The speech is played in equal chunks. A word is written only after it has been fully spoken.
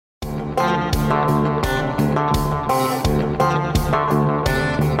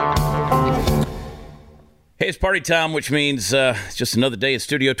Hey, it's party time, which means it's just another day at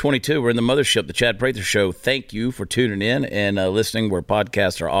Studio 22. We're in the mothership, the Chad Prather Show. Thank you for tuning in and listening where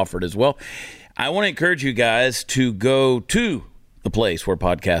podcasts are offered as well. I want to encourage you guys to go to the place where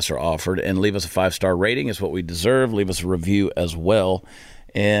podcasts are offered and leave us a 5-star rating. It's what we deserve. Leave us a review as well.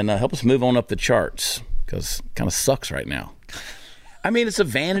 And help us move on up the charts because it kind of sucks right now. I mean, it's a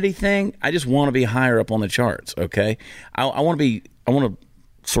vanity thing. I just want to be higher up on the charts, okay? I want to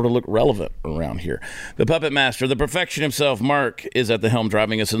sort of look relevant around here. The puppet master, the perfection himself, Mark, is at the helm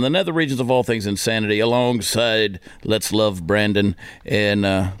driving us in the nether regions of all things insanity alongside Let's Love Brandon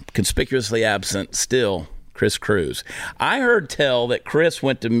and conspicuously absent still Chris Cruz. I heard tell that Chris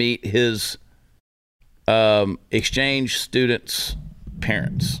went to meet his exchange students'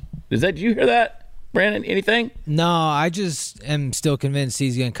 parents. Did you hear that? Brandon, anything? No, I just am still convinced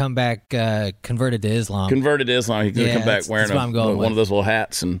he's going to come back converted to Islam. Converted to Islam. He's going to come back wearing one of those little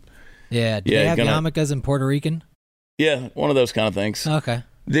hats. And do they have yarmulkes in Puerto Rican? Yeah, one of those kind of things. Okay.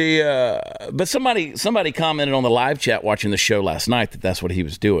 But somebody commented on the live chat watching the show last night that that's what he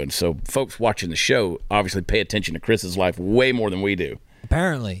was doing. So folks watching the show obviously pay attention to Chris's life way more than we do.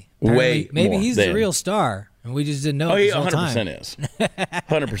 Apparently way maybe more he's the real star, and we just didn't know. Oh, he this whole 100% time. is.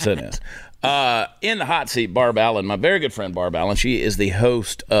 100% is. In the hot seat, Barb Allen, my very good friend Barb Allen. She is the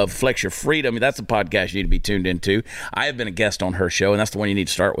host of Flex Your Freedom. That's a podcast you need to be tuned into. I have been a guest on her show, and that's the one you need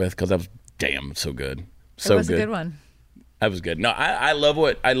to start with because that was so good. So it was a good one. That was good. No, I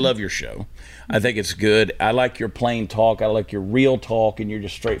love your show. I think it's good. I like your plain talk. I like your real talk and your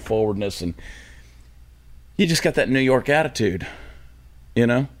just straightforwardness, and you just got that New York attitude. You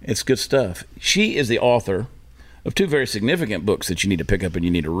know, it's good stuff. She is the author of 2 very significant books that you need to pick up and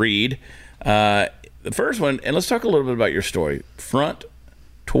you need to read. The first one, and let's talk a little bit about your story, Front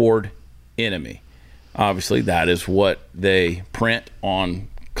Toward Enemy. Obviously, that is what they print on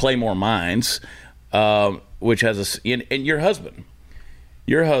Claymore Mines, which has and your husband,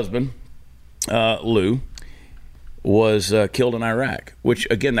 Lou, was killed in Iraq, which,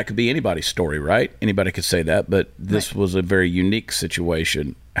 again, that could be anybody's story, right? Anybody could say that, but this was a very unique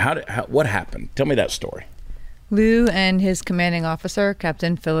situation. What happened? Tell me that story. Lou and his commanding officer,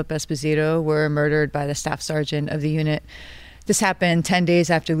 Captain Philip Esposito, were murdered by the staff sergeant of the unit. This happened 10 days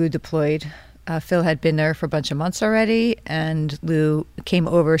after Lou deployed. Phil had been there for a bunch of months already, and Lou came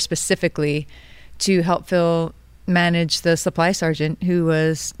over specifically to help Phil manage the supply sergeant, who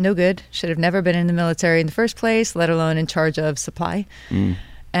was no good, should have never been in the military in the first place, let alone in charge of supply.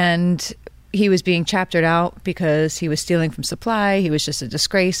 And he was being chaptered out because he was stealing from supply. He was just a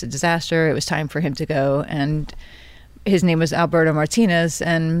disgrace, a disaster. It was time for him to go. And his name was Alberto Martinez.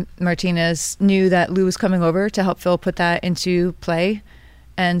 And Martinez knew that Lou was coming over to help Phil put that into play.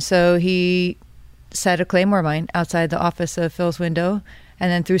 And so he set a claymore mine outside the office of Phil's window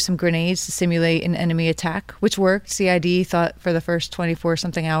and then threw some grenades to simulate an enemy attack, which worked. CID thought for the first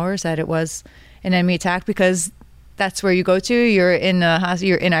 24-something hours that it was an enemy attack because that's where you go to. You're in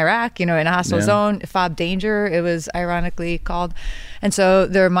Iraq, in a hostile zone, FOB danger, it was ironically called. And so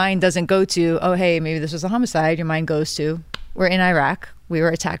their mind doesn't go to, oh, hey, maybe this was a homicide. Your mind goes to, we're in Iraq. We were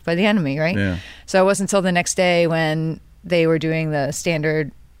attacked by the enemy, right? Yeah. So it wasn't until the next day when they were doing the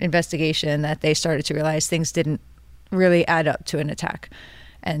standard investigation that they started to realize things didn't really add up to an attack.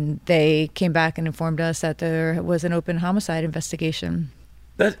 And they came back and informed us that there was an open homicide investigation.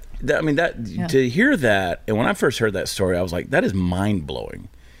 To hear that, and when I first heard that story, I was like, that is mind-blowing.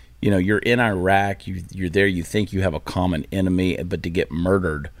 You're in Iraq, you're there, you think you have a common enemy, but to get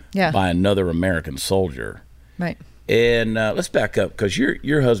murdered by another American soldier. Right. And let's back up, because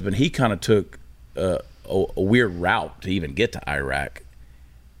your husband, he kind of took a weird route to even get to Iraq.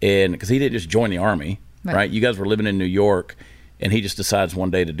 And because he didn't just join the Army, right? You guys were living in New York, and he just decides one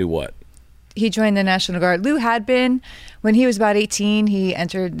day to do what? He joined the National Guard. Lou had been, when he was about 18, he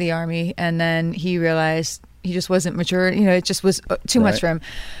entered the Army, and then he realized he just wasn't mature. It just was too much for him.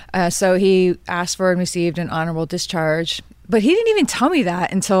 So he asked for and received an honorable discharge. But he didn't even tell me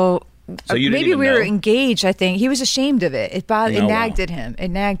that until maybe we were engaged, I think. He was ashamed of it. It nagged at him. It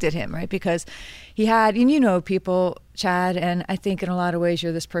nagged at him, right? Because he had, and people, Chad, and I think in a lot of ways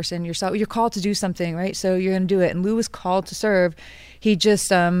you're this person yourself. You're called to do something, right? So you're going to do it. And Lou was called to serve. He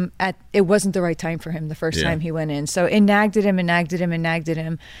just, it wasn't the right time for him the first time he went in. So it nagged at him and nagged at him and nagged at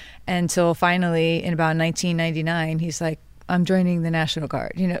him until finally in about 1999, he's like, I'm joining the National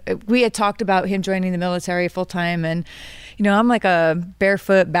Guard. We had talked about him joining the military full time, and I'm like a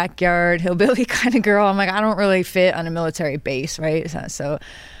barefoot backyard hillbilly kind of girl. I'm like, I don't really fit on a military base, right? So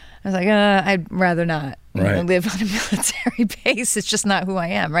I was like, I'd rather not live on a military base. It's just not who I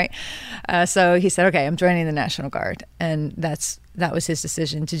am, right? So he said, okay, I'm joining the National Guard, and that was his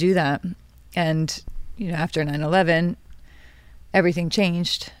decision to do that. And after 9/11, everything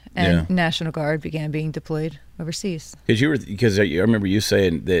changed, and National Guard began being deployed overseas. Because I remember you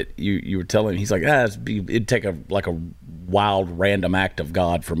saying that you were telling, he's like, it'd take a wild random act of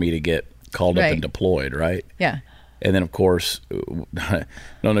God for me to get called up and deployed, right? Yeah. And then, of course, I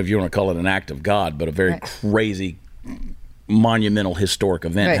don't know if you want to call it an act of God, but a very crazy, monumental, historic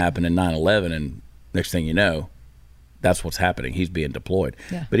event happened in 9/11, and next thing you know, that's what's happening. He's being deployed.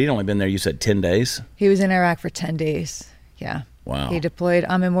 Yeah. But he'd only been there, you said, 10 days? He was in Iraq for 10 days. Yeah. Wow. He deployed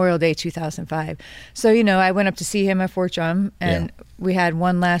on Memorial Day 2005. So, I went up to see him at Fort Drum, and we had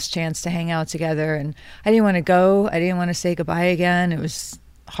one last chance to hang out together. And I didn't want to go. I didn't want to say goodbye again. It was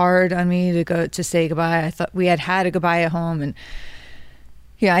hard on me to go to say goodbye. I thought we had a goodbye at home. And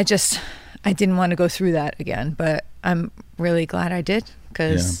I didn't want to go through that again. But I'm really glad I did,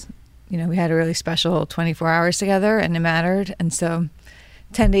 because, we had a really special 24 hours together, and it mattered. And so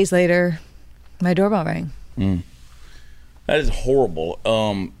 10 days later, my doorbell rang. Mm. That is horrible.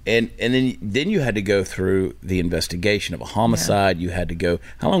 And then you had to go through the investigation of a homicide. You had to go.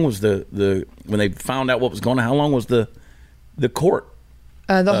 How long was the when they found out what was going on? How long was the court?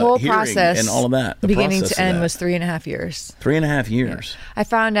 The whole process and all of that, beginning to end, was 3.5 years. 3.5 years. Yeah. I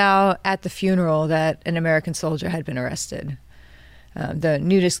found out at the funeral that an American soldier had been arrested.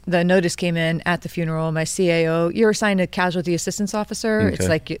 The notice came in at the funeral. My CAO, you're assigned a casualty assistance officer. Okay. It's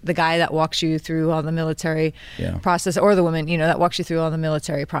like the guy that walks you through all the military process, or the woman, that walks you through all the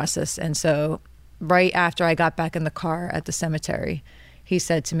military process. And so right after I got back in the car at the cemetery, he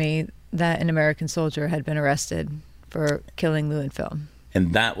said to me that an American soldier had been arrested for killing Lou and Phil.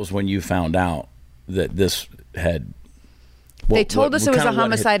 And that was when you found out that this had... They told us it was a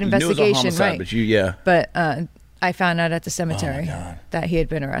homicide investigation, you knew it was a homicide, right? But I found out at the cemetery that he had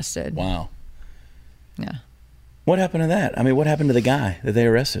been arrested. Wow. Yeah. What happened to that? I mean, what happened to the guy that they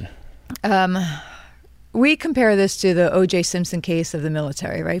arrested? We compare this to the O.J. Simpson case of the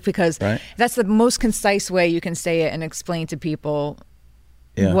military, right? Because that's the most concise way you can say it and explain to people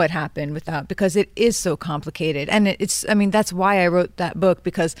what happened because it is so complicated. And that's why I wrote that book,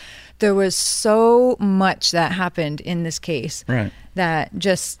 because there was so much that happened in this case that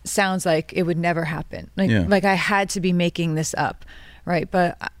just sounds like it would never happen. Like I had to be making this up, right?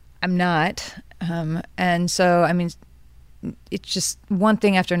 But I'm not. And so, it's just one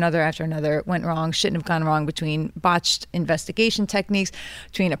thing after another went wrong, shouldn't have gone wrong, between botched investigation techniques,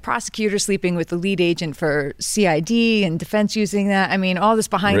 between a prosecutor sleeping with the lead agent for CID and defense using that. All this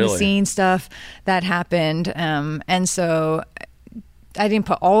behind the scenes stuff that happened. And so I didn't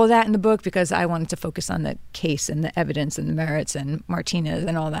put all of that in the book because I wanted to focus on the case and the evidence and the merits and Martinez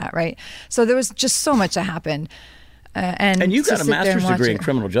and all that, right? So there was just so much that happened. And you got a master's degree in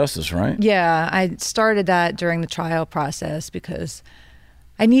criminal justice, right? Yeah, I started that during the trial process because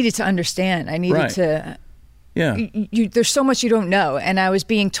I needed to understand. I needed to... Yeah. There's so much you don't know. And I was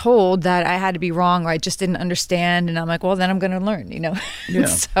being told that I had to be wrong, or I just didn't understand. And I'm like, well, then I'm going to learn, Yeah.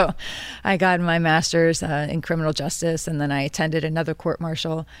 So I got my master's in criminal justice, and then I attended another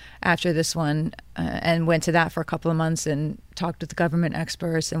court-martial after this one and went to that for a couple of months and talked with the government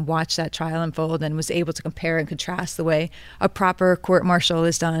experts and watched that trial unfold, and was able to compare and contrast the way a proper court-martial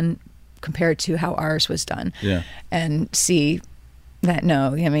is done compared to how ours was done. Yeah. And see... that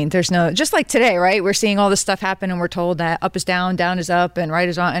there's no, just like today, right? We're seeing all this stuff happen, and we're told that up is down, down is up, and right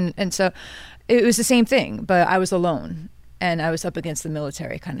is wrong. And so it was the same thing, but I was alone, and I was up against the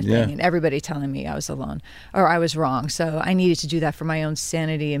military kind of thing, and everybody telling me I was alone or I was wrong. So I needed to do that for my own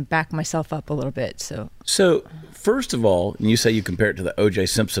sanity and back myself up a little bit. So first of all, you say you compare it to the O.J.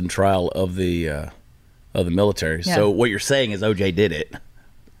 Simpson trial of the military. Yeah. So what you're saying is O.J. did it.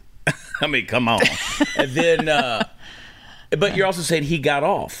 Come on. And then... But you're also saying he got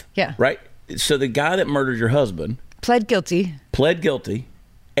off. Yeah. Right? So the guy that murdered your husband... Pled guilty,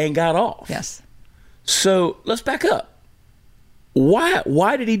 and got off. Yes. So let's back up.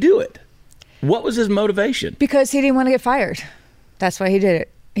 Why did he do it? What was his motivation? Because he didn't want to get fired. That's why he did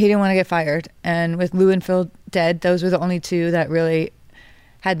it. He didn't want to get fired. And with Lou and Phil dead, those were the only two that really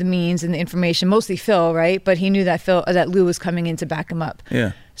had the means and the information. Mostly Phil, right? But he knew that Lou was coming in to back him up.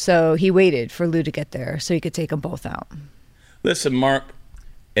 Yeah. So he waited for Lou to get there so he could take them both out. Listen, Mark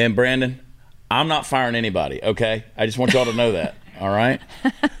and Brandon, I'm not firing anybody, okay? I just want y'all to know that, all right?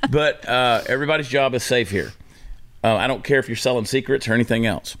 But everybody's job is safe here. I don't care if you're selling secrets or anything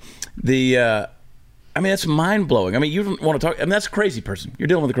else. That's mind-blowing. You don't want to talk... that's a crazy person. You're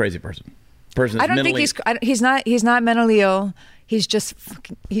dealing with a crazy person. I don't think he's not mentally ill. He's just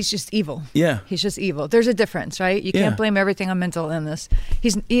evil. Yeah. He's just evil. There's a difference, right? You can't blame everything on mental illness.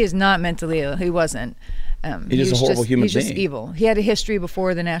 He is not mentally ill. He wasn't. He's just a horrible human being. He's just being. evil. He had a history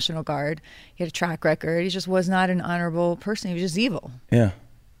before the National Guard. He had a track record. He just was not an honorable person. He was just evil. Yeah.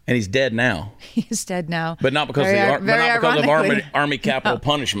 And he's dead now. He's dead now. But not because of Army capital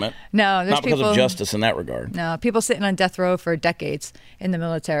punishment. No, there's not because of justice in that regard. No, people sitting on death row for decades in the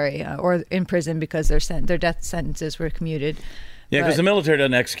military or in prison because their death sentences were commuted. Yeah, because the military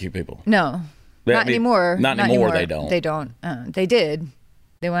doesn't execute people. No, not anymore. Not anymore. They don't. They don't. They did.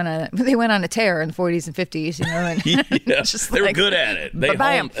 They went on a tear in the 40s and 50s, you know. And yes, they were good at it.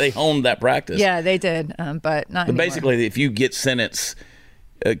 They honed that practice. Yeah, they did, but not anymore. Basically, if you get sentenced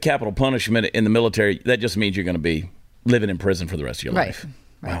capital punishment in the military, that just means you're going to be living in prison for the rest of your life.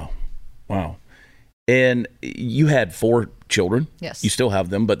 Right. Wow. And you had 4 children. Yes. You still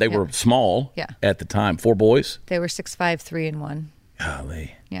have them, but they were small at the time. 4 boys? They were 6'5", 3, and 1.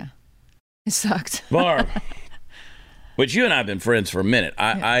 Golly. Yeah. It sucked. Barb. But you and I have been friends for a minute.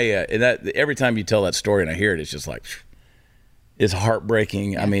 Every time you tell that story and I hear it, it's just like, it's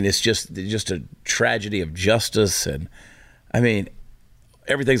heartbreaking. Yeah. I mean, it's just a tragedy of justice. And I mean,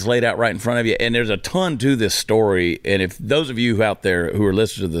 everything's laid out right in front of you. And there's a ton to this story. And if those of you out there who are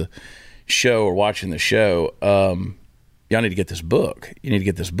listening to the show or watching the show, y'all need to get this book. You need to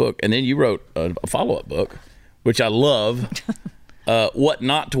get this book. And then you wrote a follow-up book, which I love, What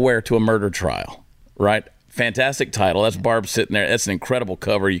Not to Wear to a Murder Trial, right? Fantastic title. That's Barb sitting there. That's an incredible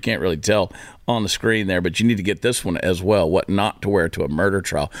cover. You can't really tell on the screen there, but you need to get this one as well, What Not to Wear to a Murder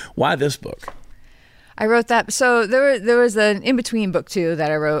Trial. Why this book? I wrote that. So there was an in-between book, too, that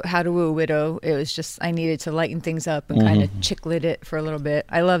I wrote, How to Woo a Widow. It was just, I needed to lighten things up and kind of chick-lit it for a little bit.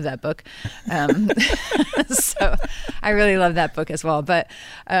 I love that book. So I really love that book as well. But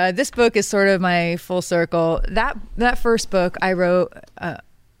this book is sort of my full circle. That first book I wrote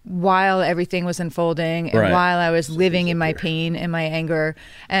while everything was unfolding and while I was living in my pain and my anger.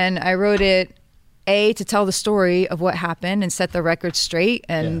 And I wrote it, to tell the story of what happened and set the record straight.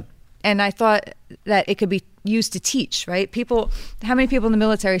 And I thought that it could be used to teach, right? How many people in the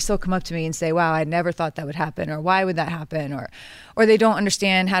military still come up to me and say, wow, I never thought that would happen, or why would that happen? Or they don't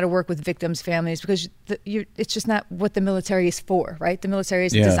understand how to work with victims' families because it's just not what the military is for, right? The military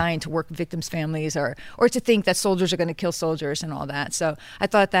is designed to work with victims' families or to think that soldiers are going to kill soldiers and all that. So I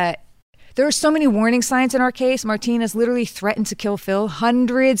thought that there were so many warning signs in our case. Martinez literally threatened to kill Phil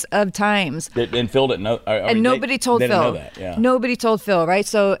hundreds of times. And Phil didn't know. And nobody told Phil. Didn't know that, yeah. Nobody told Phil, right?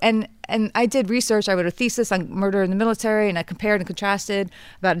 So, and I did research. I wrote a thesis on murder in the military, and I compared and contrasted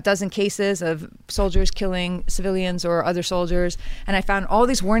about a dozen cases of soldiers killing civilians or other soldiers. And I found all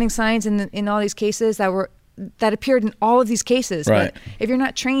these warning signs in all these cases that appeared in all of these cases. Right. But if you're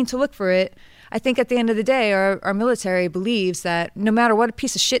not trained to look for it, I think at the end of the day, our military believes that no matter what a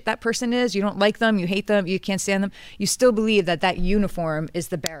piece of shit that person is, you don't like them, you hate them, you can't stand them, you still believe that uniform is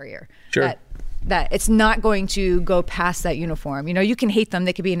the barrier. Sure. That it's not going to go past that uniform. You know, you can hate them,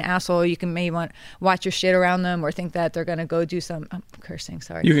 they could be an asshole, you can maybe watch your shit around them or think that they're going to go do some, I'm cursing,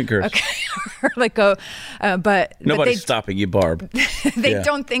 sorry. You can curse. Okay. But nobody's stopping you, Barb. They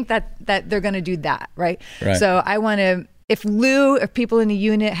don't think that they're going to do that, right? So I want to, if people in the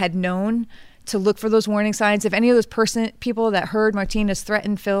unit had known to look for those warning signs. If any of those people that heard Martinez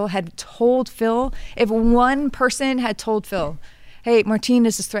threaten Phil had told Phil, if one person had told Phil, hey,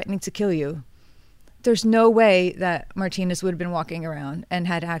 Martinez is threatening to kill you, there's no way that Martinez would have been walking around and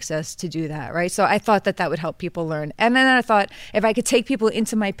had access to do that, right? So I thought that would help people learn. And then I thought if I could take people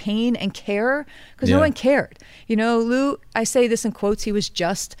into my pain and care, because no one cared. You know, Lou, I say this in quotes, he was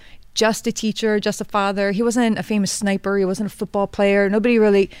just a teacher, just a father. He wasn't a famous sniper. He wasn't a football player. Nobody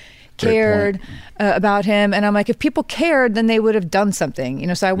really cared about him. And I'm like, if people cared, then they would have done something, you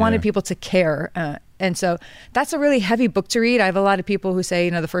know, so I wanted people to care. And so that's a really heavy book to read. I have a lot of people who say,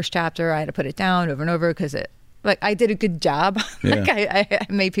 you know, the first chapter, I had to put it down over and over because I did a good job. I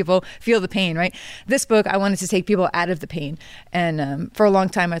made people feel the pain, right? This book, I wanted to take people out of the pain. And for a long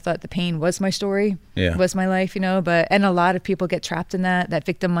time, I thought the pain was my story, was my life, you know, and a lot of people get trapped in that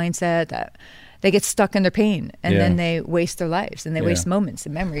victim mindset, that they get stuck in their pain and then they waste their lives and they waste moments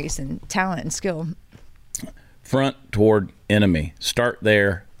and memories and talent and skill. Front toward enemy. Start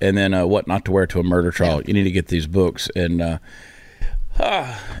there. And then What Not to Wear to a Murder Trial. You need to get these books. And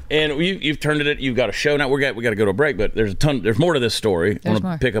you've turned it. You've got a show now. We got to go to a break, but there's more to this story. I want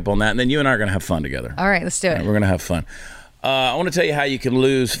to pick up on that. And then you and I are going to have fun together. All right, let's do it. We're going to have fun. I want to tell you how you can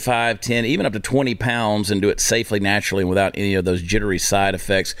lose 5, 10, even up to 20 pounds and do it safely, naturally, and without any of those jittery side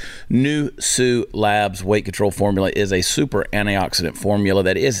effects. New Sue Labs Weight Control Formula is a super antioxidant formula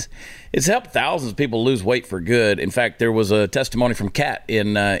that is It's helped thousands of people lose weight for good. In fact, there was a testimony from Kat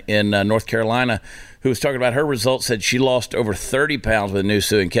in North Carolina who was talking about her results, said she lost over 30 pounds with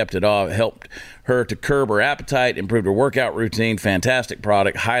Nusu and kept it off. It helped her to curb her appetite, improved her workout routine. Fantastic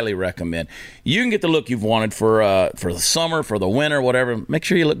product. Highly recommend. You can get the look you've wanted for the summer, for the winter, whatever. Make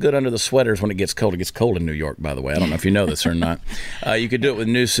sure you look good under the sweaters when it gets cold. It gets cold in New York, by the way. I don't know if you know this or not. You could do it with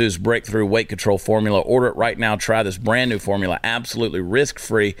Nusu's breakthrough weight control formula. Order it right now. Try this brand new formula. Absolutely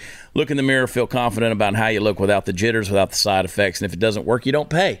risk-free. Look in the mirror. Feel confident about how you look without the jitters, without the side effects. And if it doesn't work, you don't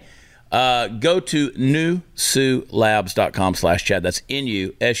pay. Go to nusulabs.com/Chad. That's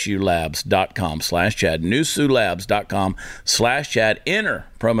nusulabs.com/Chad. nusulabs.com/Chad. Enter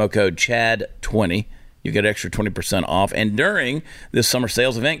promo code CHAD20. You get extra 20% off. And during this summer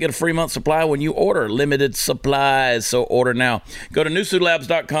sales event, get a free month supply when you order. Limited supplies, so order now. Go to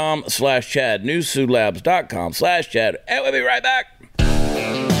nusulabs.com/Chad. nusulabs.com/Chad. And we'll be right back.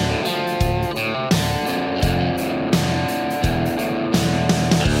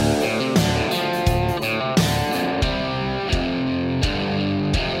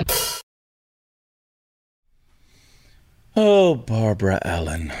 Oh, Barbara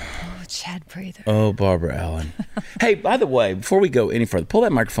Allen. Oh, Chad Prather. Oh, Barbara Allen. Hey, by the way, before we go any further, pull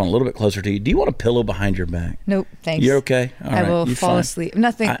that microphone a little bit closer to you. Do you want a pillow behind your back? Nope, thanks. You're okay? All I right, will you fall fine? asleep.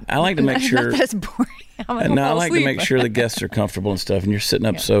 Nothing. I like to make sure. Not that's boring. No, I like to make sure the guests are comfortable and stuff, and you're sitting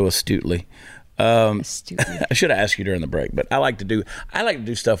up so astutely. Astutely. I should have asked you during the break, but I like to do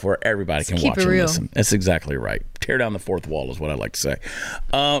stuff where everybody can keep watch it and real. listen. That's exactly right. Tear down the fourth wall is what I like to say.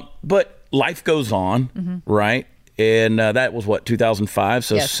 But life goes on, right? And that was, 2005?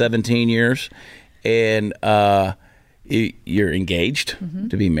 So Yes. 17 years. And you're engaged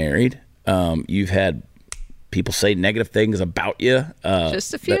to be married. You've had people say negative things about you.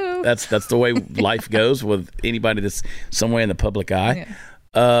 Just a few. That's the way life goes with anybody that's some way in the public eye.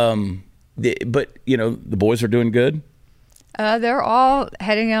 Yeah. But, the boys are doing good. They're all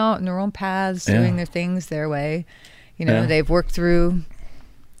heading out in their own paths, doing their things their way. They've worked through.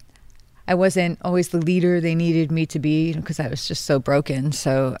 I wasn't always the leader they needed me to be because I was just so broken.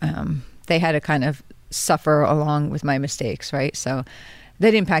 So they had to kind of suffer along with my mistakes, right? So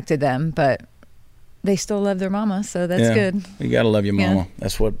that impacted them, but they still love their mama, so that's good. You gotta love your mama. Yeah.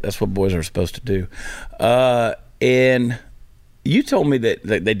 That's what boys are supposed to do. And you told me that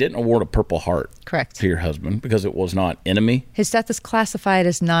they didn't award a Purple Heart Correct. to your husband because it was not enemy. His death is classified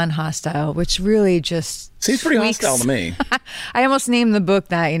as non-hostile, which really just Seems pretty tweaks. hostile to me. I almost named the book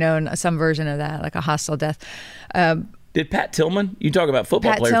that, some version of that, like a hostile death. Did Pat Tillman? You talk about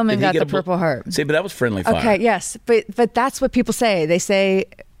football Pat players. Tillman did he got get the a Purple Heart. See, but that was friendly fire. Okay, yes, but that's what people say. They say,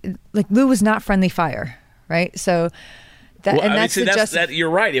 like, Lou was not friendly fire, right? So. You're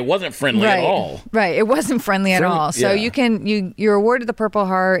right. It wasn't friendly at all. Right. It wasn't friendly at all. So yeah. you're awarded the Purple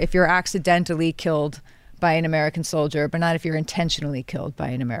Heart if you're accidentally killed by an American soldier, but not if you're intentionally killed by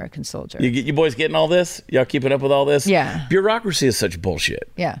an American soldier. You boys getting all this? Y'all keeping up with all this? Yeah. Bureaucracy is such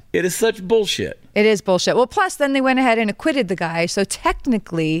bullshit. Yeah. It is such bullshit. It is bullshit. Well, plus then they went ahead and acquitted the guy. So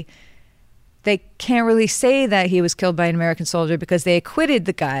technically, they can't really say that he was killed by an American soldier because they acquitted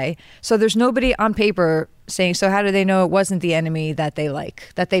the guy. So there's nobody on paper saying, so how do they know it wasn't the enemy that they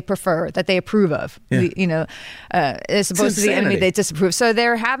like, that they prefer, that they approve of? Yeah. As opposed to the enemy they disapprove. So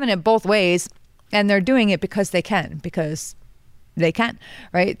they're having it both ways, and they're doing it because they can,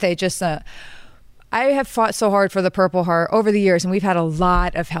 right? They just... I have fought so hard for the Purple Heart over the years, and we've had a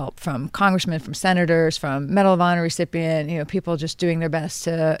lot of help from congressmen, from senators, from Medal of Honor recipient, people just doing their best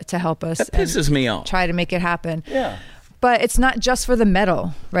to help us. That pisses me off. Try to make it happen. Yeah. But it's not just for the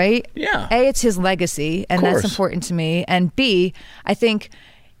medal, right? Yeah. A, it's his legacy, and that's important to me. And B, I think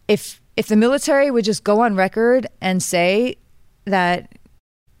if the military would just go on record and say that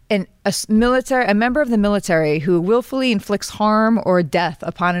a member of the military who willfully inflicts harm or death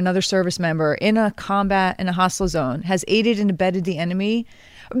upon another service member in a hostile zone has aided and abetted the enemy,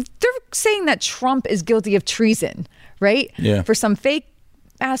 they're saying that Trump is guilty of treason, right? Yeah. For some fake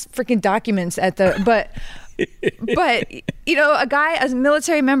ass freaking documents but a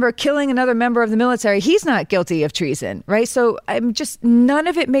military member killing another member of the military, he's not guilty of treason, right? So none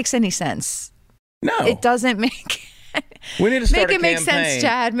of it makes any sense. No. It doesn't make We need to start Make it make sense,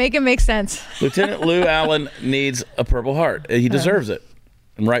 Chad. Make it make sense. Lieutenant Lou Allen needs a Purple Heart. He deserves it,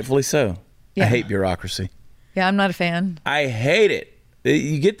 and rightfully so. Yeah. I hate bureaucracy. Yeah, I'm not a fan. I hate it.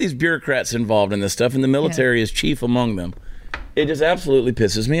 You get these bureaucrats involved in this stuff, and the military is chief among them. It just absolutely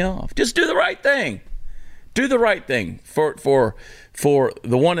pisses me off. Just do the right thing. Do the right thing for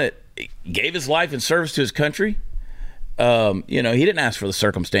the one that gave his life in service to his country. He didn't ask for the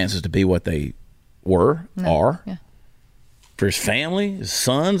circumstances to be what they are. Yeah. for his family, his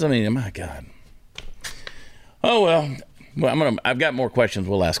sons. I mean, my God. Oh well. Well, I've got more questions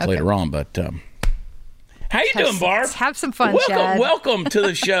we'll ask later on, but how you doing, Barb? Have some fun, Chad. Welcome to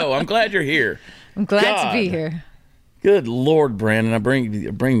the show. I'm glad you're here. I'm glad to be here. Good Lord, Brandon. I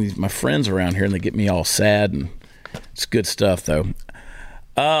bring my friends around here and they get me all sad, and it's good stuff though.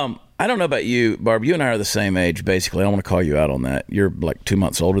 I don't know about you, Barb. You and I are the same age, basically. I don't want to call you out on that. You're like 2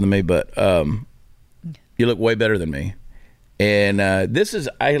 months older than me, but you look way better than me. And I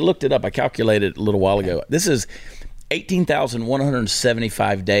looked it up. I calculated a little while ago. This is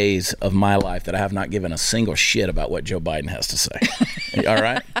 18,175 days of my life that I have not given a single shit about what Joe Biden has to say. All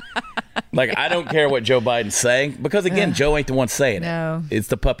right? Like, I don't care what Joe Biden's saying, because, again, Joe ain't the one saying it. It's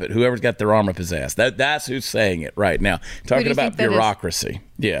the puppet, whoever's got their arm up his ass. That's who's saying it right now. Talking about bureaucracy.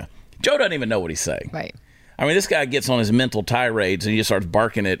 Yeah. Joe doesn't even know what he's saying. Right. I mean, this guy gets on his mental tirades and he just starts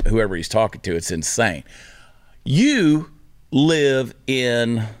barking at whoever he's talking to. It's insane. You live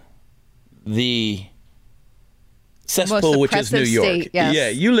in the cesspool, which is New York. State, yes. Yeah,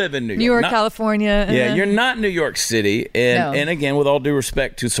 you live in New York. New York, California. Yeah, you're not New York City. And again, with all due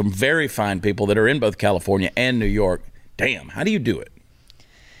respect to some very fine people that are in both California and New York, damn, how do you do it?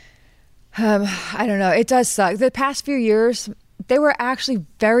 I don't know. It does suck. The past few years, they were actually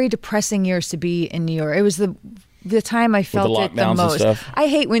very depressing years to be in New York. It was the time I felt it the most. I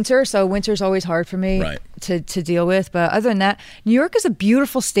hate winter, so winter's always hard for me to deal with. But other than that, New York is a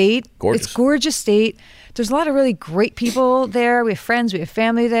beautiful state. Gorgeous. It's a gorgeous state. There's a lot of really great people there. We have friends. We have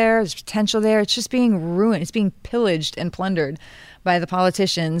family there. There's potential there. It's just being ruined. It's being pillaged and plundered by the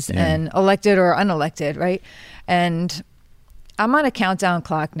politicians and elected or unelected, right? And I'm on a countdown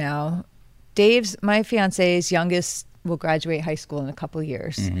clock now. My fiance's youngest will graduate high school in a couple of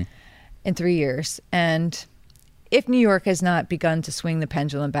years, in 3 years. And if New York has not begun to swing the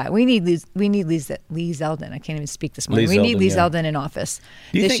pendulum back, we need Lee Zeldin. I can't even speak this morning. We need Lee Zeldin in office.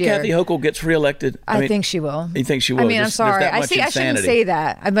 Do you think Kathy Hochul gets reelected? I think she will. You think she will? I mean, I'm sorry. I shouldn't say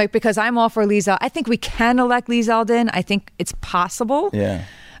that. I'm like, because I'm all for Lee Zeldin. I think we can elect Lee Zeldin. I think it's possible. Yeah.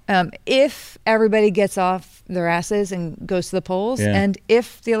 If everybody gets off their asses and goes to the polls, and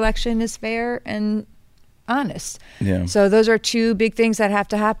if the election is fair and honest. Yeah. So those are two big things that have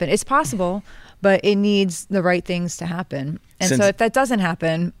to happen. It's possible, but it needs the right things to happen. And so if that doesn't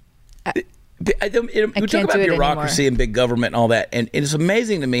happen, we talk about bureaucracy and big government and all that, and it's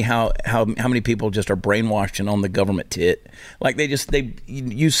amazing to me how many people just are brainwashed and on the government tit. Like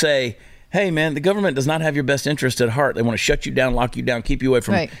you say, hey man, the government does not have your best interest at heart. They want to shut you down, lock you down, keep you away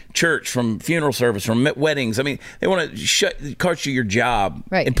from church, from funeral service, from weddings. I mean, they want to cost you your job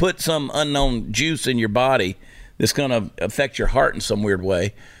and put some unknown juice in your body that's going to affect your heart in some weird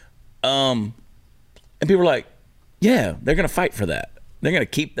way. And people are like, yeah, they're going to fight for that. They're going to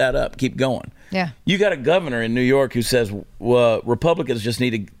keep that up, keep going. Yeah. You got a governor in New York who says, well, Republicans just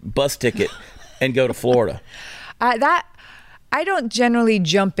need a bus ticket and go to Florida. I don't generally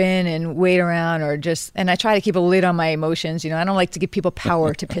jump in and wait around and I try to keep a lid on my emotions. You know, I don't like to give people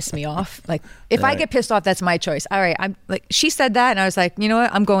power to piss me off. Like if I get pissed off, that's my choice. All right. I'm like, she said that and I was like, you know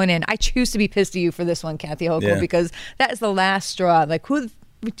what? I'm going in. I choose to be pissed at you for this one, Kathy Hochul, because that is the last straw. Like who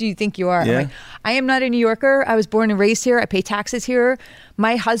do you think you are? I'm like, I am not a New Yorker. I was born and raised here. I pay taxes here.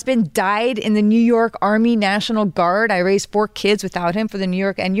 My husband died in the New York Army National Guard. I raised 4 kids without him for the New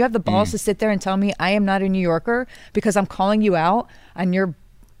York. And you have the balls to sit there and tell me I am not a New Yorker because I'm calling you out on your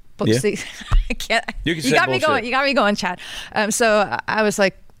book. I can't. You got me going. You got me going, Chad. So I was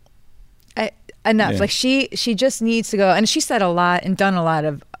like, enough. Like she just needs to go. And she said a lot and done a lot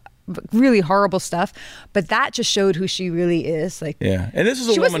of really horrible stuff, but that just showed who she really is. Like, and this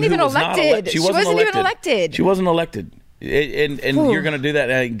is a woman who was not elected. She wasn't even elected. She wasn't elected. And you're going to do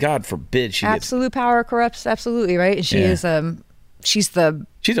that. God forbid she absolute power corrupts. Absolutely right. And she is she's a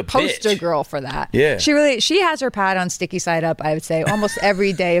poster bitch. Girl for that. Yeah, she has her pad on sticky side up. I would say almost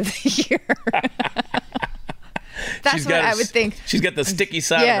every day of the year. That's what I would think. She's got the sticky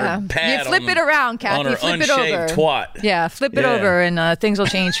side of her pad. You flip it around, Kathy. On her flip it over. Twat. Yeah, flip it over, and things will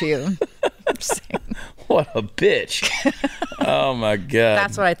change for you. What a bitch! Oh my God.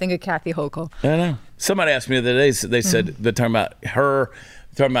 That's what I think of Kathy Hochul. I know. Somebody asked me the other day. They said they're talking about her.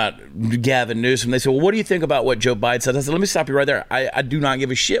 Talking about Gavin Newsom. They said, well, what do you think about what Joe Biden said? I said, let me stop you right there. I do not give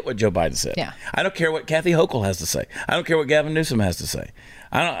a shit what Joe Biden said. Yeah. I don't care what Kathy Hochul has to say. I don't care what Gavin Newsom has to say.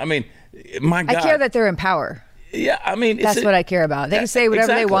 My God. I care that they're in power. Yeah, I mean, that's what I care about. They can say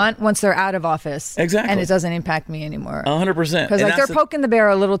whatever they want once they're out of office. Exactly. And it doesn't impact me anymore. 100%. Because they're poking the bear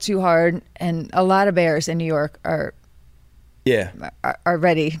a little too hard, and a lot of bears in New York are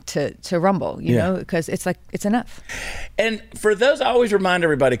ready to rumble, you know, because it's like, it's enough. And for those, I always remind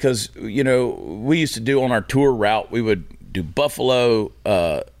everybody, because, you know, we used to do on our tour route, we would do Buffalo,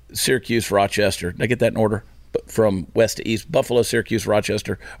 Syracuse, Rochester. Did I get that in order? From west to east, Buffalo, Syracuse,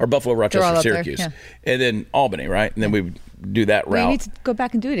 Rochester, or Buffalo, Rochester, Syracuse, there, and then Albany, right? And then we would do that route. We need to go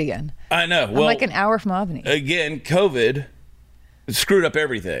back and do it again. I know. I'm well, like an hour from Albany. Again, COVID screwed up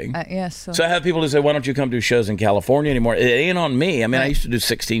everything. Yes. So I have people who say, "Why don't you come do shows in California anymore?" It ain't on me. I mean, I used to do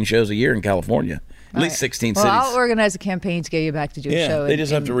 16 shows a year in California, at least 16 cities. I'll organize a campaign to get you back to do a show. They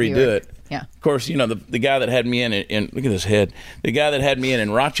just have to redo it. Yeah. Of course, you know, the guy that had me in look at his head. The guy that had me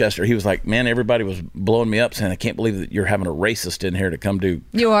in Rochester, he was like, man, everybody was blowing me up saying, I can't believe that you're having a racist in here to come do.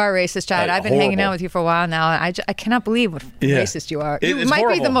 You are a racist, Chad. I've been hanging out with you for a while now. I cannot believe what racist you are. You might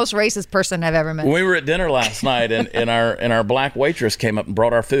be the most racist person I've ever met. When we were at dinner last night and our black waitress came up and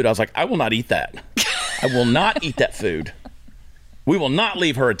brought our food, I was like, I will not eat that. I will not eat that food. We will not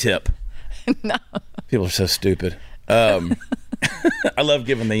leave her a tip. No. People are so stupid. I love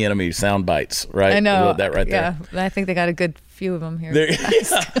giving the enemy sound bites, right? I know. That right there. Yeah, I think they got a good few of them here.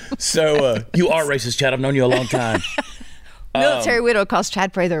 So you are racist, Chad. I've known you a long time. Military widow calls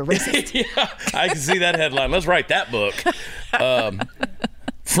Chad Prather racist. Yeah, I can see that headline. Let's write that book.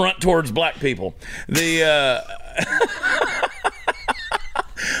 Front towards black people. What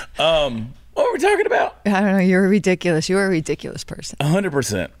were we talking about? I don't know. You're ridiculous. You're a ridiculous person.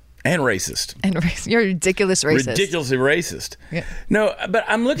 100%. And racist. You're a ridiculous racist. Ridiculously racist. Yeah. No, but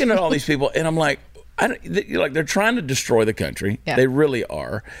I'm looking at all these people, and I'm like, they're trying to destroy the country. Yeah. They really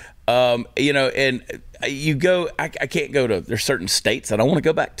are. You know, and you go. I can't go to. There's certain states that I want to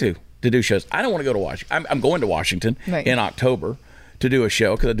go back to do shows. I don't want to go to Washington. I'm going to Washington in October to do a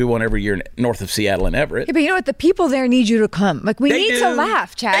show because I do one every year north of Seattle and Everett. Yeah, but you know what? The people there need you to come. Like we need to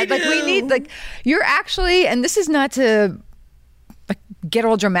laugh, Chad. We need you're actually, and this is not to get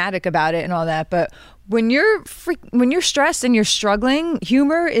all dramatic about it and all that, but when you're stressed and you're struggling,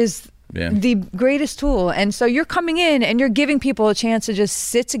 humor is the greatest tool. And so you're coming in and you're giving people a chance to just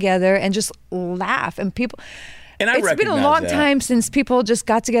sit together and just laugh. And people, it's been a long time since people just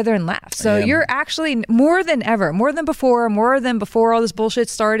got together and laughed. So you're actually more than ever, more than before all this bullshit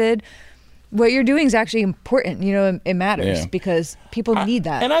started. What you're doing is actually important. You know, it matters because people need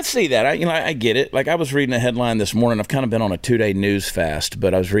that. And I see that. I get it. Like I was reading a headline this morning. I've kind of been on a 2-day news fast,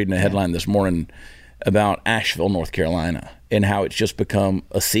 but I was reading a headline this morning about Asheville, North Carolina, and how it's just become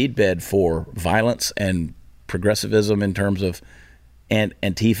a seedbed for violence and progressivism in terms of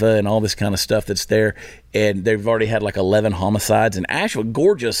Antifa and all this kind of stuff that's there. And they've already had like 11 homicides in Asheville.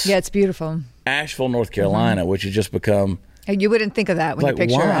 Gorgeous. Yeah, it's beautiful. Asheville, North Carolina, which has just become... You wouldn't think of that when you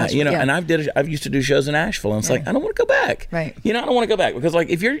picture Asheville. You know, and I've used to do shows in Asheville, and it's like I don't want to go back. Right. You know, I don't want to go back because like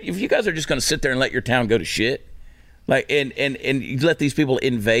if you guys are just going to sit there and let your town go to shit, like and you let these people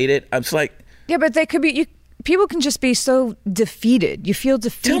invade it, I'm just like but they could be. People can just be so defeated. You feel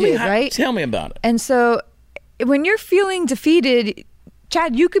defeated, right? Tell me about it. And so when you're feeling defeated,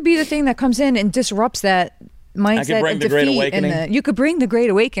 Chad, you could be the thing that comes in and disrupts that mindset. I could bring the Great Awakening. You could bring the Great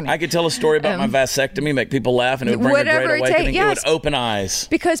Awakening. I could tell a story about my vasectomy, make people laugh, and it would bring the Great Awakening. It would open eyes.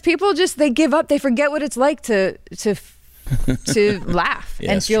 Because people they give up. They forget what it's like to laugh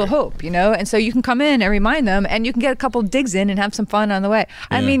and feel hope, you know? And so you can come in and remind them, and you can get a couple digs in and have some fun on the way.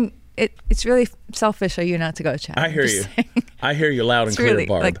 Yeah. I mean, it's really selfish of you not to go, Chad. I hear you. I hear you loud and clear, really,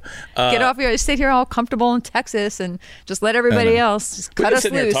 Barb. Get off here, sit here all comfortable in Texas and just let everybody else just cut us loose.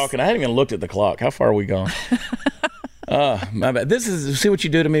 Sitting here talking. I hadn't even looked at the clock. How far are we gone? My bad. See what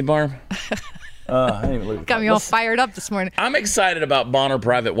you do to me, Barb? I didn't even look at the Got me all fired up this morning. I'm excited about Bonner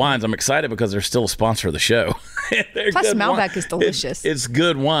Private Wines. I'm excited because they're still a sponsor of the show. Plus, Malbec is delicious. It's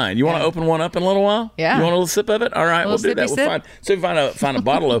good wine. You want to open one up in a little while? Yeah. You want a little sip of it? All right, we'll do that. We'll find a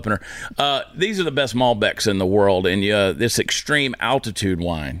bottle opener. These are the best Malbecs in the world, and this extreme altitude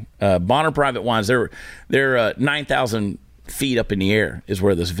wine. Bonner Private Wines. They're 9,000 feet up in the air is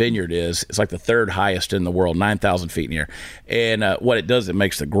where this vineyard is. It's like the third highest in the world, 9,000 feet in the air. And what it does, it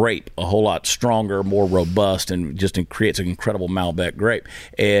makes the grape a whole lot stronger, more robust, and just creates an incredible Malbec grape.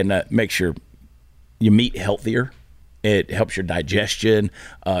 And makes your meat healthier. It helps your digestion.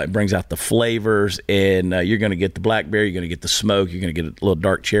 It brings out the flavors, and you're going to get the blackberry, you're going to get the smoke, you're going to get a little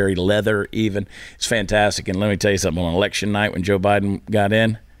dark cherry, leather even. It's fantastic. And let me tell you something, on election night when Joe Biden got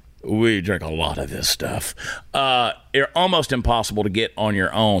in, we drank a lot of this stuff. They're almost impossible to get on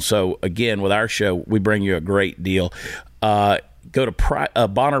your own. So, again, with our show, we bring you a great deal. go to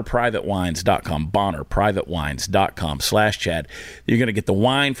BonnerPrivateWines.com, BonnerPrivateWines.com/Chad. You're going to get the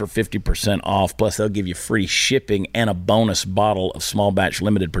wine for 50% off. Plus, they'll give you free shipping and a bonus bottle of small batch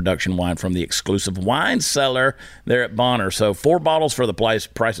limited production wine from the exclusive wine cellar there at Bonner. So 4 bottles for the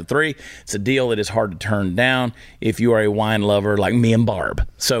price of 3. It's a deal that is hard to turn down if you are a wine lover like me and Barb.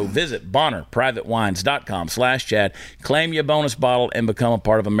 So visit BonnerPrivateWines.com/Chad. Claim your bonus bottle and become a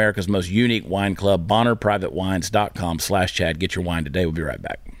part of America's most unique wine club, BonnerPrivateWines.com/Chad. Get your wine today. We'll be right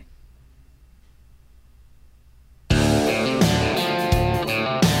back.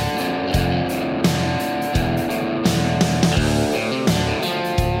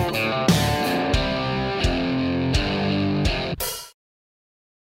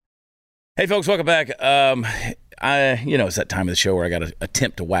 Hey, folks, welcome back. It's that time of the show where I got to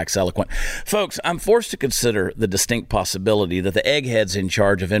attempt to wax eloquent. Folks, I'm forced to consider the distinct possibility that the eggheads in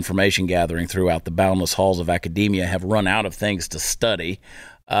charge of information gathering throughout the boundless halls of academia have run out of things to study.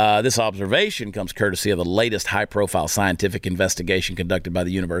 This observation comes courtesy of the latest high-profile scientific investigation conducted by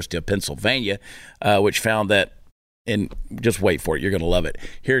the University of Pennsylvania, which found that, and just wait for it, you're going to love it.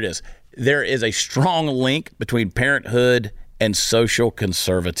 Here it is. There is a strong link between parenthood and social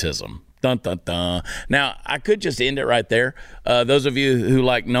conservatism. Dun, dun, dun. Now, I could just end it right there. Those of you who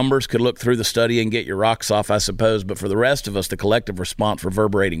like numbers could look through the study and get your rocks off, I suppose. But for the rest of us, the collective response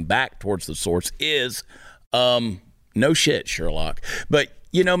reverberating back towards the source is, no shit, Sherlock. But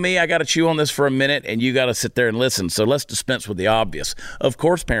you know me, I got to chew on this for a minute, and you got to sit there and listen. So let's dispense with the obvious. Of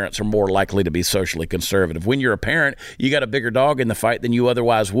course, parents are more likely to be socially conservative. When you're a parent, you got a bigger dog in the fight than you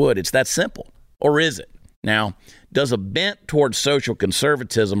otherwise would. It's that simple. Or is it? Now, does a bent towards social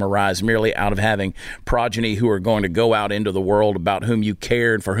conservatism arise merely out of having progeny who are going to go out into the world about whom you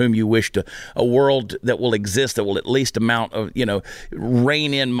care and for whom you wish to, a world that will exist that will at least amount of,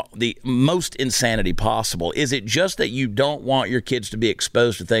 rein in the most insanity possible? Is it just that you don't want your kids to be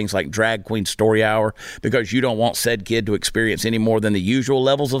exposed to things like Drag Queen Story Hour because you don't want said kid to experience any more than the usual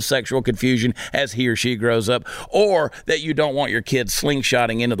levels of sexual confusion as he or she grows up? Or that you don't want your kid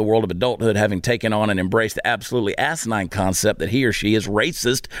slingshotting into the world of adulthood having taken on and embraced the absolutely asinine concept that he or she is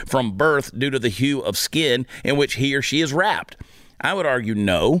racist from birth due to the hue of skin in which he or she is wrapped? I would argue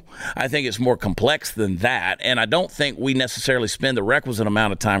no. I think it's more complex than that, and I don't think we necessarily spend the requisite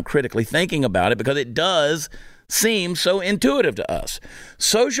amount of time critically thinking about it because it does seem so intuitive to us.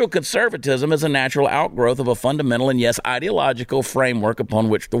 Social conservatism is a natural outgrowth of a fundamental and, yes, ideological framework upon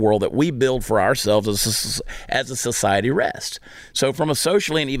which the world that we build for ourselves as a society rests. So from a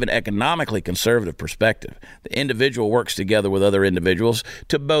socially and even economically conservative perspective, the individual works together with other individuals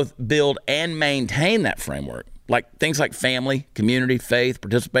to both build and maintain that framework. Like things like family, community, faith,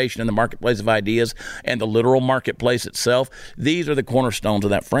 participation in the marketplace of ideas, and the literal marketplace itself. These are the cornerstones of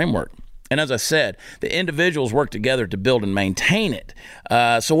that framework. And as I said, the individuals work together to build and maintain it.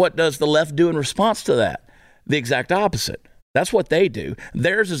 So what does the left do in response to that? The exact opposite. That's what they do.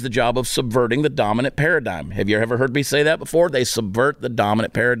 Theirs is the job of subverting the dominant paradigm. Have you ever heard me say that before? They subvert the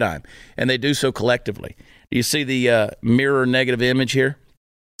dominant paradigm, and they do so collectively. Do you see the mirror negative image here?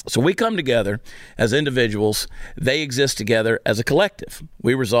 So we come together as individuals. They exist together as a collective.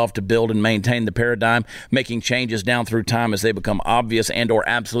 We resolve to build and maintain the paradigm, making changes down through time as they become obvious and or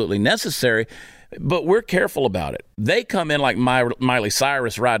absolutely necessary. But we're careful about it. They come in like Miley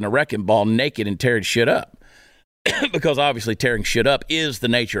Cyrus riding a wrecking ball naked and tearing shit up. Because obviously tearing shit up is the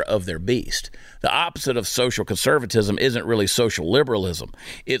nature of their beast. The opposite of social conservatism isn't really social liberalism.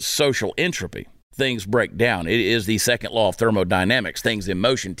 It's social entropy. Things break down. It is the second law of thermodynamics. Things in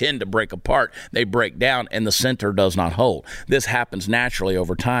motion tend to break apart. They break down, and the center does not hold. This happens naturally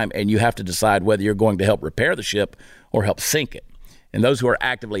over time, and you have to decide whether you're going to help repair the ship or help sink it. And those who are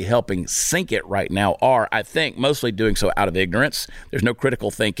actively helping sink it right now are, I think, mostly doing so out of ignorance. There's no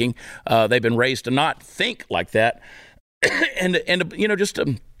critical thinking. They've been raised to not think like that, and just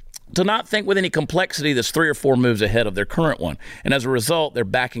to not think with any complexity that's 3 or 4 moves ahead of their current one. And as a result, they're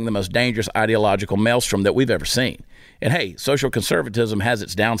backing the most dangerous ideological maelstrom that we've ever seen. And hey, social conservatism has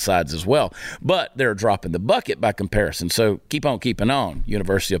its downsides as well, but they're a drop in the bucket by comparison. So keep on keeping on,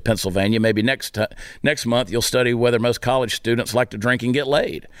 University of Pennsylvania. Maybe next month you'll study whether most college students like to drink and get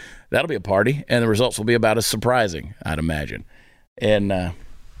laid. That'll be a party, and the results will be about as surprising, I'd imagine. And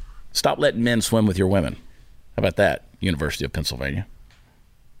stop letting men swim with your women. How about that, University of Pennsylvania?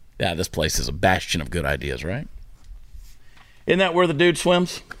 Yeah, this place is a bastion of good ideas, right? Isn't that where the dude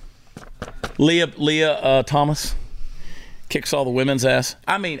swims? Leah Thomas kicks all the women's ass.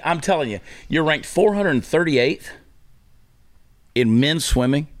 I mean, I'm telling you, you're ranked 438th in men's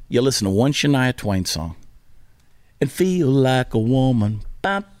swimming. You listen to one Shania Twain song and feel like a woman.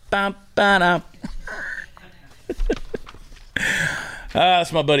 Ba, ba, ba, da.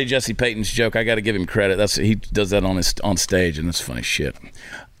 That's my buddy Jesse Payton's joke. I got to give him credit. He does that on stage, and it's funny shit.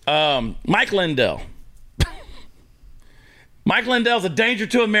 Mike Lindell. Mike Lindell's a danger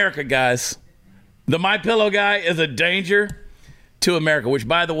to America, guys. The MyPillow guy is a danger to America, which,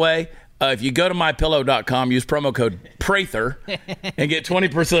 by the way, if you go to mypillow.com, use promo code Prather and get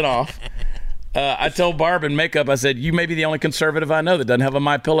 20% off. I told Barb in makeup, I said, you may be the only conservative I know that doesn't have a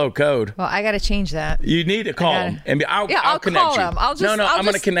MyPillow code. Well, I got to change that. You need to call him. And I'll connect call you. him. I'm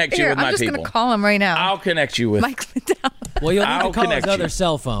going to connect you with my people. I'm just going to call him right now. I'll connect you with Mike Lindell. Well, you'll need to call his other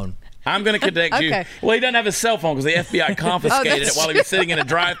cell phone. I'm going to connect you. Okay. Well, he doesn't have his cell phone because the FBI confiscated it while he was sitting in a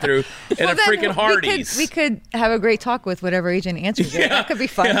drive-thru at a freaking Hardee's. We could have a great talk with whatever agent answers it. That could be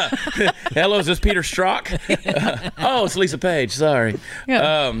fun. Yeah. Hello, is this Peter Strzok? Oh, it's Lisa Page. Sorry.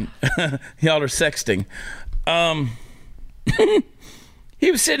 Yeah. Y'all are sexting. He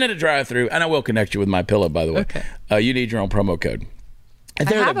was sitting at a drive-thru, and I will connect you with MyPillow, by the way. Okay. You need your own promo code. I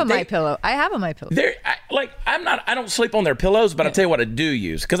have a MyPillow. I don't sleep on their pillows, but I'll tell you what I do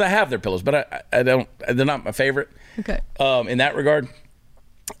use, because I have their pillows, but I don't. They're not my favorite. Okay. In that regard,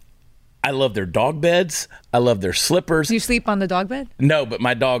 I love their dog beds. I love their slippers. Do you sleep on the dog bed? No, but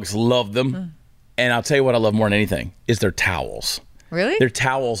my dogs love them. And I'll tell you what I love more than anything is their towels. Really? Their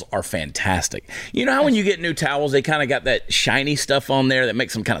towels are fantastic. You know how when you get new towels, they kind of got that shiny stuff on there that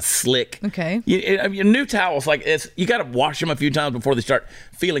makes them kind of slick? Okay. New towels, you got to wash them a few times before they start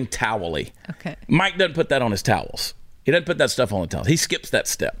feeling towely. Okay. Mike doesn't put that on his towels. He doesn't put that stuff on the towels. He skips that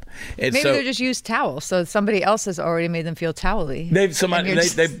step. And Maybe they're just used towels, so somebody else has already made them feel towely. Mike's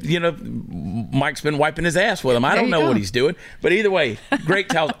been wiping his ass with them. I don't know what he's doing, but either way, great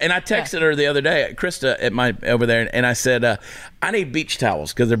towels. And I texted her the other day, Krista over there, and I said, I need beach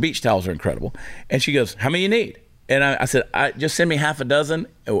towels because their beach towels are incredible. And she goes, how many you need? And I said, just send me half a dozen.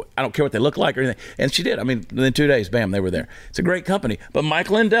 I don't care what they look like or anything. And she did. I mean, within 2 days, bam, they were there. It's a great company. But Mike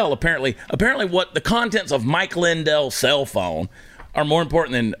Lindell, apparently what the contents of Mike Lindell's cell phone are more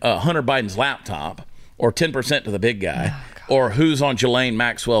important than Hunter Biden's laptop or 10% to the big guy or who's on Ghislaine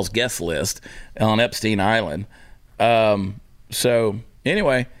Maxwell's guest list on Epstein Island. So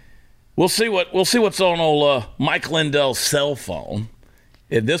anyway, we'll see what's on old Mike Lindell's cell phone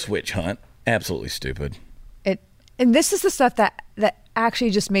in this witch hunt. Absolutely stupid. And this is the stuff that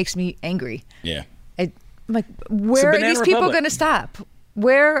actually just makes me angry. Yeah. I'm like, where are these people going to stop?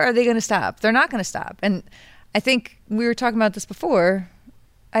 Where are they going to stop? They're not going to stop. And I think we were talking about this before.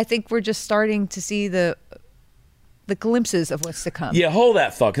 I think we're just starting to see the glimpses of what's to come. Yeah, hold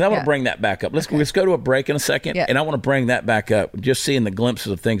that thought, because I want to bring that back up. Let's go to a break in a second, and I want to bring that back up, just seeing the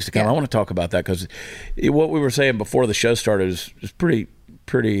glimpses of things to come. I want to talk about that, because what we were saying before the show started is pretty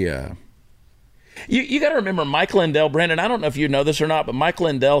You got to remember Mike Lindell, Brandon, I don't know if you know this or not, but Mike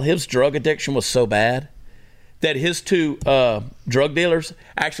Lindell, his drug addiction was so bad that his two drug dealers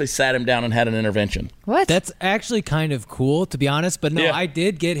actually sat him down and had an intervention. What? That's actually kind of cool, to be honest. But no, I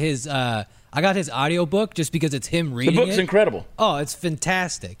did get his, I got his audiobook just because it's him reading it. The book's incredible. Oh, it's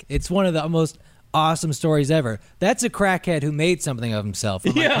fantastic. It's one of the most awesome stories ever. That's a crackhead who made something of himself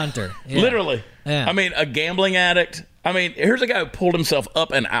from Hunter. Yeah. Literally. Yeah. I mean, a gambling addict. I mean, here's a guy who pulled himself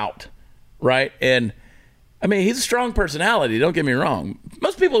up and out. Right? And I mean, he's a strong personality, don't get me wrong.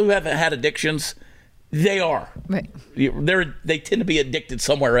 Most people who have had addictions, they are. Right. They tend to be addicted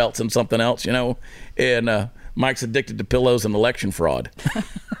somewhere else and something else, you know. And Mike's addicted to pillows and election fraud.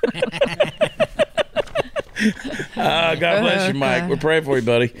 God bless you, Mike. We're praying for you,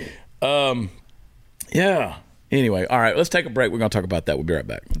 buddy. Yeah. Anyway, all right, let's take a break. We're going to talk about that. We'll be right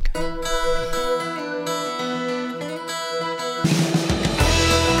back. Okay.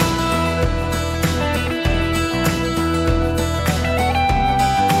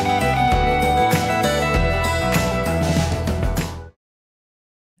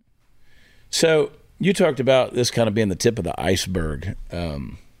 So you talked about this kind of being the tip of the iceberg.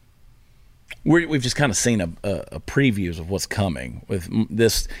 We've just kind of seen a previews of what's coming with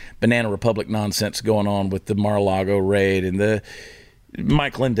this Banana Republic nonsense going on with the Mar-a-Lago raid and the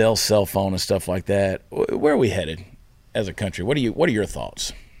Mike Lindell cell phone and stuff like that. Where are we headed as a country? What are your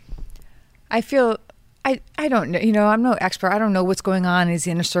thoughts? I feel I don't know. You know, I'm no expert. I don't know what's going on in these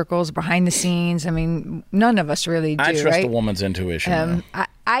inner circles, behind the scenes. I mean, none of us really do. I trust a woman's intuition.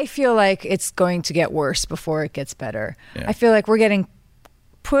 I feel like it's going to get worse before it gets better. Yeah. I feel like we're getting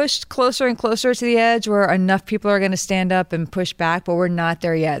pushed closer and closer to the edge where enough people are going to stand up and push back, but we're not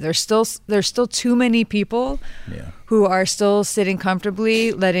there yet. There's still too many people who are still sitting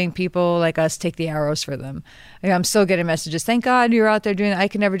comfortably, letting people like us take the arrows for them. I'm still getting messages. Thank God you're out there doing that.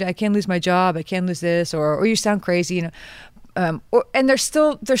 I can't lose my job. I can't lose this, or you sound crazy, you know. And they're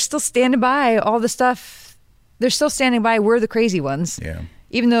still standing by all the stuff they're still standing by. We're the crazy ones. Yeah.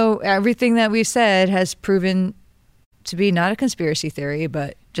 Even though everything that we've said has proven to be not a conspiracy theory,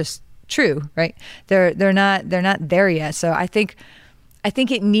 but just true, right? They're not there yet. So I think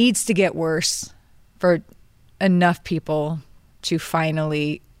it needs to get worse for enough people to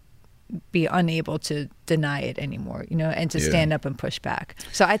finally be unable to deny it anymore, and to stand up and push back.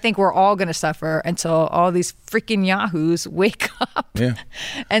 So I think we're all going to suffer until all these freaking yahoos wake up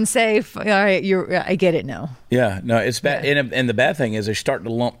and say, all right, I get it now. Yeah, no, it's bad. Yeah. And the bad thing is they're starting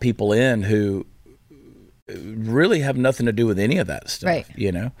to lump people in who really have nothing to do with any of that stuff, right.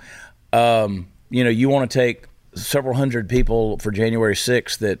 You want to take several hundred people for January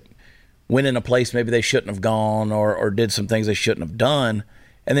 6th that went in a place maybe they shouldn't have gone or did some things they shouldn't have done,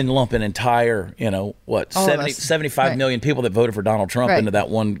 and then lump an entire, 75 million people that voted for Donald Trump into that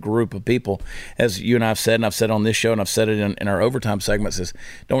one group of people. As you and I have said, and I've said on this show, and I've said it in our overtime segments, is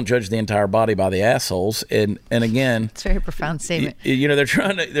don't judge the entire body by the assholes. And again, it's a very profound statement. They're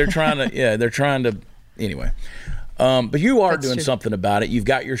trying to, anyway. But you are doing something about it. You've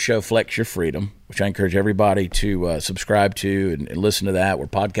got your show, Flex Your Freedom, which I encourage everybody to subscribe to and listen to that, where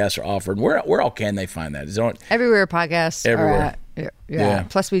podcasts are offered. Where all can they find that? Is it on everywhere podcasts everywhere. Are at. Yeah.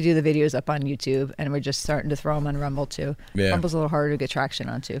 Plus, we do the videos up on YouTube, and we're just starting to throw them on Rumble, too. Yeah. Rumble's a little harder to get traction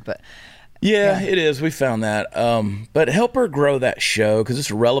onto, but... Yeah, it is. We found that. But help her grow that show, because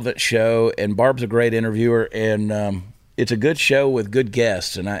it's a relevant show, and Barb's a great interviewer, and it's a good show with good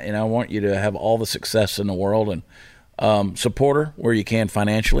guests, and I want you to have all the success in the world, and support her where you can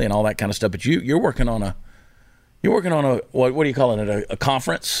financially and all that kind of stuff. But you're working on a what do you call it? A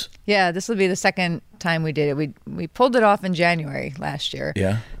conference? Yeah, this will be the second time we did it. We pulled it off in January last year.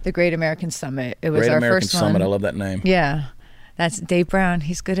 Yeah, the Great American Summit. It was Great our American first Summit. one. I love that name. Yeah, that's Dave Brown.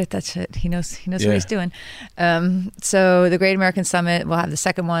 He's good at that shit. He knows what he's doing. So the Great American Summit, we'll have the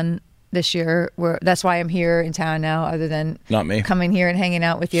second one this year. That's why I'm here in town now, other than not me coming here and hanging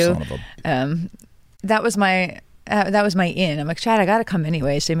out with you. Son of a... That was my in. I'm like, Chad, I got to come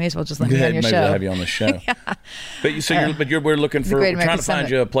anyway, so you may as well just let me on your show. Maybe I'll have you on the show. Yeah. But we're looking for, we're trying to find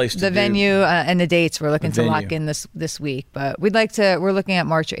you a place to do. The venue and the dates we're looking to lock in this week. But we're looking at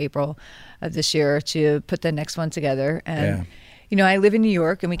March or April of this year to put the next one together. And, I live in New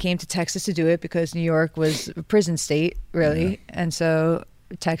York, and we came to Texas to do it because New York was a prison state, really. Yeah. And so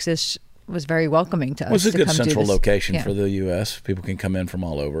Texas was very welcoming to us. Well, it's a good central location for the U.S. People can come in from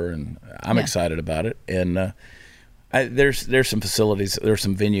all over, and I'm excited about it. And there's some facilities, there's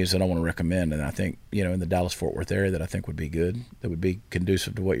some venues that I want to recommend, and I think in the Dallas-Fort Worth area that I think would be good, that would be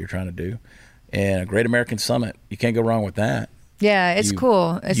conducive to what you're trying to do. And a Great American Summit, you can't go wrong with that. Yeah, it's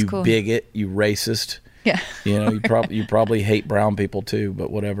cool. It's cool. You bigot, you racist. Yeah. You probably hate brown people too,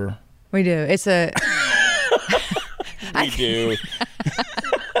 but whatever. We do. It's a. We do.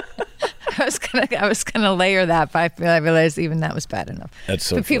 I was gonna layer that, but I realized even that was bad enough. That's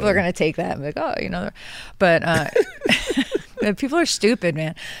so. But people are gonna take that and be like, but people are stupid,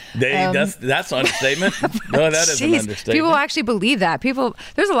 man. That's an understatement. No, that is an understatement. People actually believe that.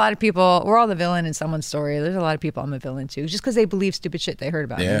 There's a lot of people. We're all the villain in someone's story. There's a lot of people I'm a villain too, just because they believe stupid shit they heard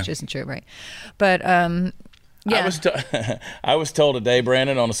about me, which isn't true, right? But yeah. I was told today,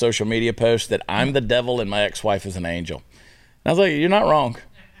 Brandon, on a social media post that I'm the devil and my ex-wife is an angel. And I was like, you're not wrong.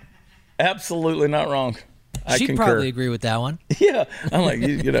 Absolutely not wrong. She'd probably agree with that one. Yeah. I'm like,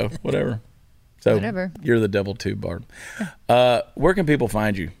 whatever. So whatever. You're the devil too, Barb. Where can people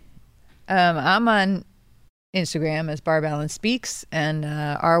find you? I'm on Instagram as Barb Allen Speaks, and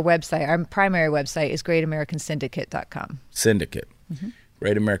our website, our primary website is greatamericansyndicate.com. Syndicate. Mm-hmm.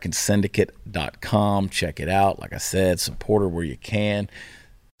 greatamericansyndicate.com. Check it out. Like I said, support her where you can.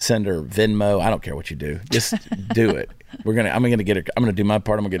 Send her Venmo. I don't care what you do. Just do it. I'm gonna do my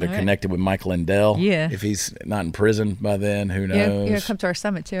part. I'm gonna get her connected with Mike Lindell. Yeah. If he's not in prison by then, who knows? You're gonna come to our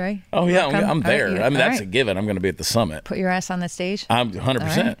summit too, right? Oh yeah, I'm there. Right, that's a given. I'm gonna be at the summit. Put your ass on the stage. I'm 100%.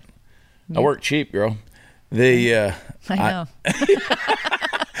 Right. I work cheap, girl. I know.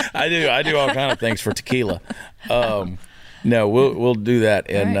 I do all kind of things for tequila. No, we'll do that,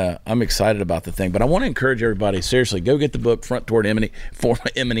 and I'm excited about the thing. But I want to encourage everybody, seriously, go get the book Front Toward Enemy,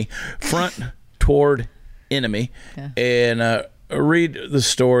 and read the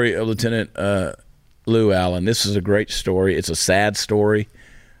story of Lieutenant Lou Allen. This is a great story. It's a sad story.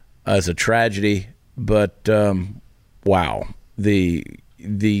 It's a tragedy, but wow, the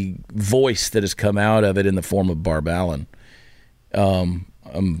voice that has come out of it in the form of Barb Allen.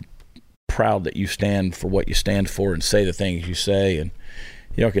 I'm proud that you stand for what you stand for and say the things you say, and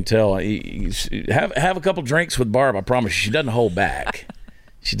I can tell. Have a couple drinks with Barb. I promise you, she doesn't hold back.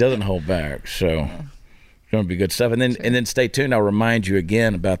 So going to be good stuff. And then stay tuned. I'll remind you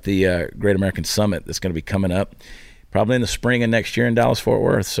again about the Great American Summit that's going to be coming up probably in the spring of next year in Dallas-Fort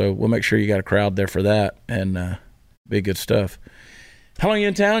Worth. So we'll make sure you got a crowd there for that, and be good stuff. How long are you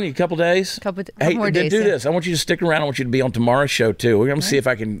in town? You a couple days? Couple hey, more days. Do this. I want you to stick around. I want you to be on tomorrow's show, too. We're going to see if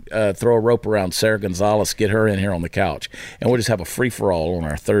I can throw a rope around Sarah Gonzalez, get her in here on the couch, and we'll just have a free-for-all on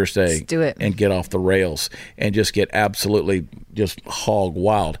our Thursday. Let's do it. And get off the rails and just get absolutely just hog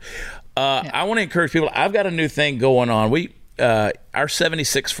wild. I want to encourage people. I've got a new thing going on. Our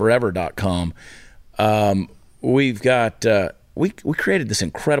 76forever.com, we've got... We created this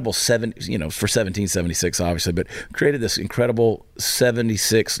incredible for 1776, obviously, but created this incredible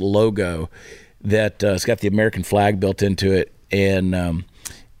 76 logo that it's got the American flag built into it, and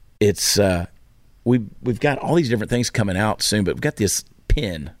we've got all these different things coming out soon, but we've got this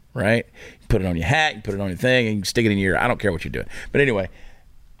pin, right? You put it on your hat, you put it on your thing, and you can stick it in your ear. I don't care what you're doing, but anyway,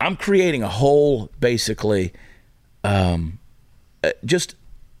 I'm creating a whole basically just.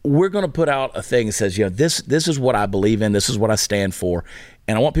 We're going to put out a thing that says, this is what I believe in, this is what I stand for,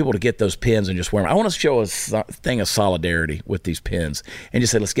 and I want people to get those pins and just wear them. I want to show a thing of solidarity with these pins and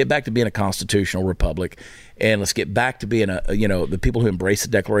just say, let's get back to being a constitutional republic, and let's get back to being the people who embrace the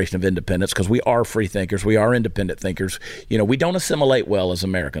Declaration of Independence, because we are free thinkers, we are independent thinkers. We don't assimilate well as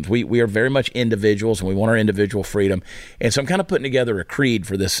Americans. We are very much individuals, and we want our individual freedom. And so I'm kind of putting together a creed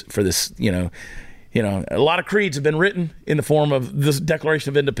for this. A lot of creeds have been written in the form of this Declaration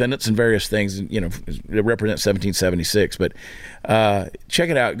of Independence and various things, that represent 1776. But check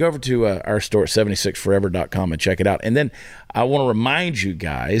it out. Go over to our store at 76forever.com and check it out. And then I want to remind you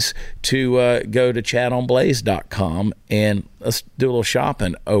guys to go to chadonblaze.com and let's do a little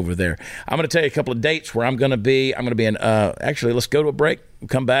shopping over there. I'm going to tell you a couple of dates where I'm going to be. I'm going to be in, actually, let's go to a break. We'll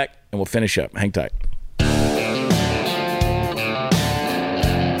come back and we'll finish up. Hang tight.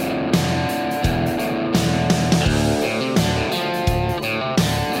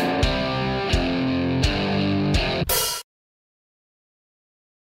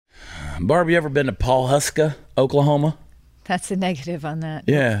 Barb, you ever been to Pawhuska, Oklahoma? That's a negative on that.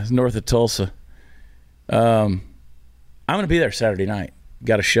 Yeah, it's north of Tulsa. I'm going to be there Saturday night.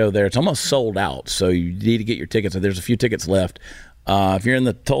 Got a show there. It's almost sold out, so you need to get your tickets. There's a few tickets left. If you're in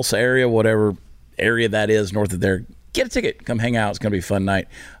the Tulsa area, whatever area that is north of there, get a ticket. Come hang out. It's going to be a fun night.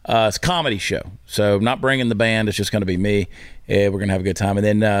 It's a comedy show, so not bringing the band. It's just going to be me. We're going to have a good time. And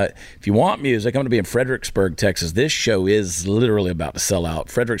then if you want music, I'm going to be in Fredericksburg, Texas. This show is literally about to sell out.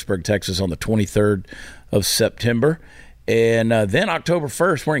 Fredericksburg, Texas on the 23rd of September. And then October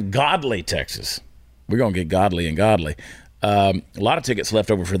 1st, we're in Godley, Texas. We're going to get godly and godly. A lot of tickets left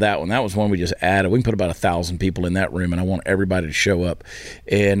over for that one. That was one we just added. We can put about 1,000 people in that room, and I want everybody to show up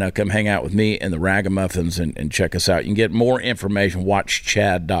and come hang out with me and the Ragamuffins and check us out. You can get more information,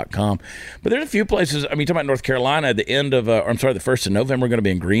 watchchad.com. But there's a few places. I mean, talking about North Carolina, at the end of, the 1st of November, we're going to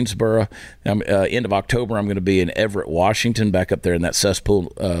be in Greensboro. End of October, I'm going to be in Everett, Washington, back up there in that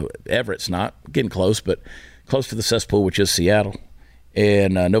cesspool. Everett's not getting close, but close to the cesspool, which is Seattle.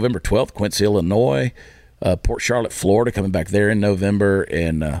 And November 12th, Quincy, Illinois. Port Charlotte, Florida, coming back there in November,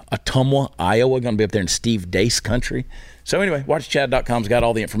 and Ottumwa, Iowa, going to be up there in Steve Dace country. So anyway, watchchad.com's got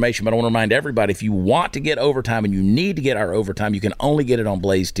all the information, but I want to remind everybody, if you want to get overtime and you need to get our overtime, you can only get it on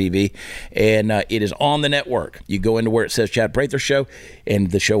Blaze TV, and it is on the network. You go into where it says Chad Prather Show, and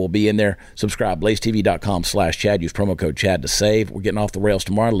the show will be in there. Subscribe, blazetv.com/Chad. Use promo code Chad to save. We're getting off the rails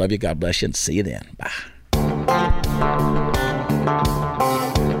tomorrow. Love you. God bless you, and see you then. Bye.